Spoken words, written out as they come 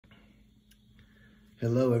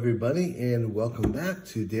Hello everybody, and welcome back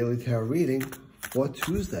to Daily Tarot Reading for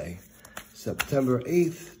Tuesday, September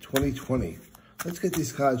 8th, 2020. Let's get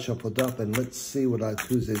these cards shuffled up and let's see what our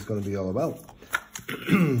Tuesday is going to be all about.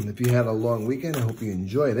 If you had a long weekend, I hope you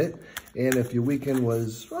enjoyed it. And if your weekend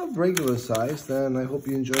was regular size, then I hope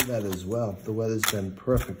you enjoyed that as well. The weather's been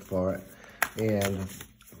perfect for it. And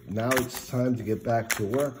now it's time to get back to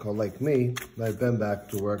work, or like me, I've been back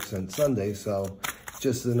to work since Sunday, so it's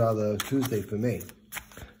just another Tuesday for me.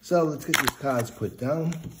 So let's get these cards put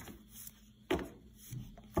down.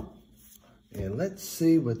 And let's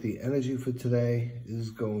see what the energy for today is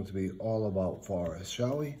going to be all about for us,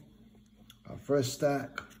 shall we? Our first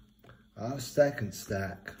stack, our second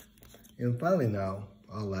stack, and finally now,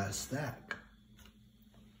 our last stack.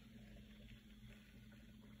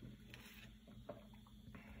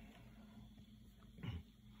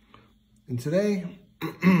 And today,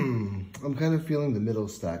 I'm kind of feeling the middle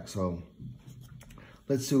stack, so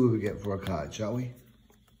let's see what we get for a card, shall we?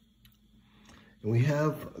 And we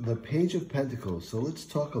have the Page of Pentacles. So let's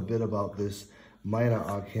talk a bit about this minor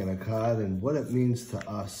arcana card and what it means to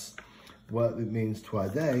us, what it means to our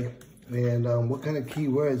day, and what kind of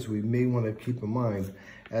keywords we may want to keep in mind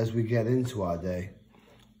as we get into our day.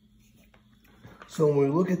 So when we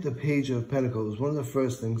look at the Page of Pentacles, one of the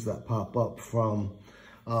first things that pop up from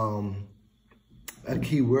a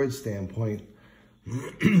keyword standpoint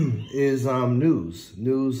is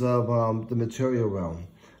news of the material realm.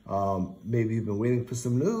 Maybe you've been waiting for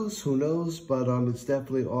some news, who knows, but it's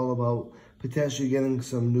definitely all about potentially getting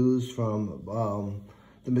some news from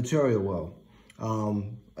the material world.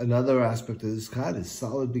 Another aspect of this card is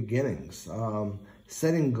solid beginnings.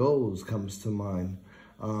 Setting goals comes to mind.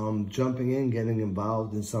 Jumping in, getting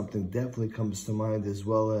involved in something definitely comes to mind, as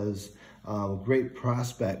well as great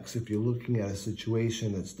prospects if you're looking at a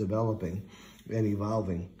situation that's developing and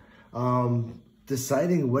evolving.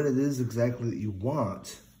 Deciding what it is exactly that you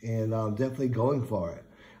want and definitely going for it.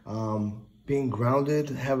 Being grounded,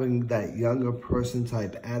 having that younger person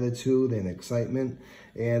type attitude and excitement,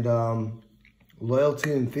 and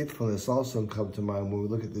loyalty and faithfulness also come to mind when we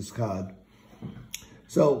look at this card.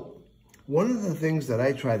 So one of the things that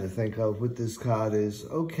I try to think of with this card is,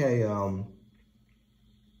 okay,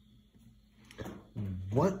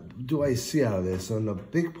 what do I see out of this? And a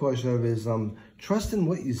big portion of it is trust in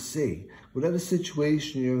what you see. Whatever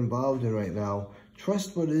situation you're involved in right now,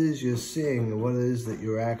 trust what it is you're seeing and what it is that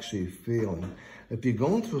you're actually feeling. If you're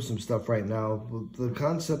going through some stuff right now, the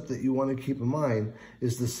concept that you want to keep in mind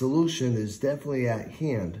is the solution is definitely at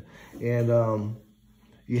hand. And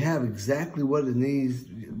you have exactly what it needs,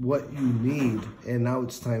 what you need, and now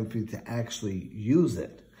it's time for you to actually use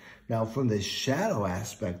it. Now, from the shadow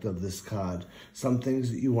aspect of this card, some things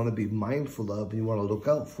that you want to be mindful of and you want to look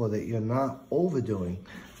out for that you're not overdoing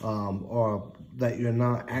or that you're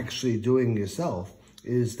not actually doing yourself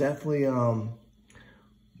is definitely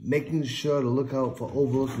making sure to look out for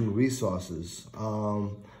overlooking resources.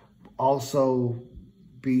 Also,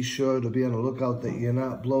 be sure to be on the lookout that you're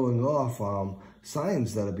not blowing off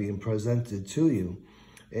signs that are being presented to you.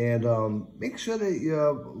 And make sure that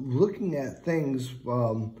you're looking at things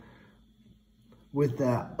with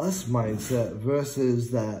that us mindset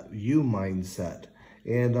versus that you mindset.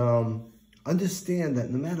 And understand that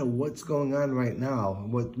no matter what's going on right now,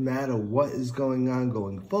 no matter what is going on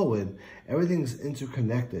going forward, everything's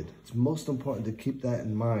interconnected. It's most important to keep that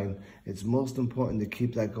in mind. It's most important to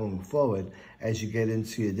keep that going forward as you get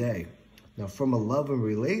into your day. Now, from a love and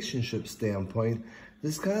relationship standpoint,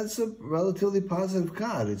 this card's a relatively positive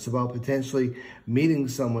card. It's about potentially meeting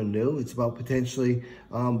someone new. It's about potentially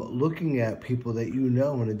looking at people that you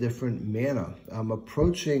know in a different manner,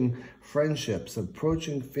 approaching friendships,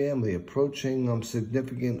 approaching family, approaching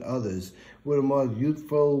significant others with a more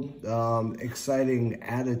youthful, exciting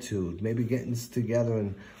attitude, maybe getting together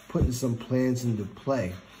and putting some plans into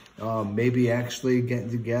play. Maybe actually getting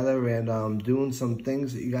together and doing some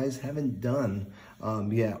things that you guys haven't done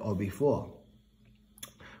yet or before.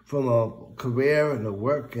 From a career and a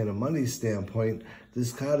work and a money standpoint,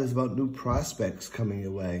 this card is about new prospects coming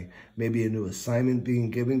your way. Maybe a new assignment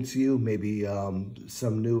being given to you, maybe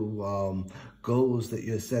some new goals that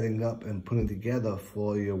you're setting up and putting together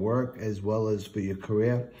for your work as well as for your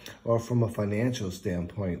career, or from a financial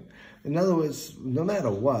standpoint. In other words, no matter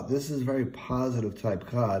what, this is a very positive type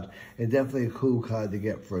card, and definitely a cool card to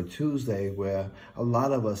get for a Tuesday where a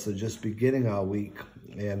lot of us are just beginning our week,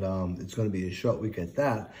 and it's going to be a short week at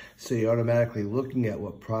that. So you're automatically looking at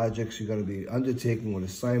what projects you're going to be undertaking, what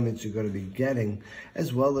assignments you're going to be getting,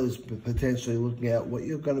 as well as potentially looking at what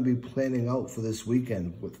you're going to be planning out for this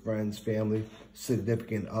weekend with friends, family,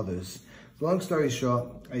 significant others. long story short,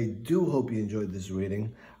 I do hope you enjoyed this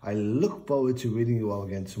reading. I look forward to reading you all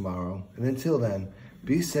again tomorrow. And until then,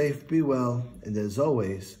 be safe, be well, and as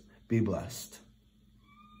always, be blessed.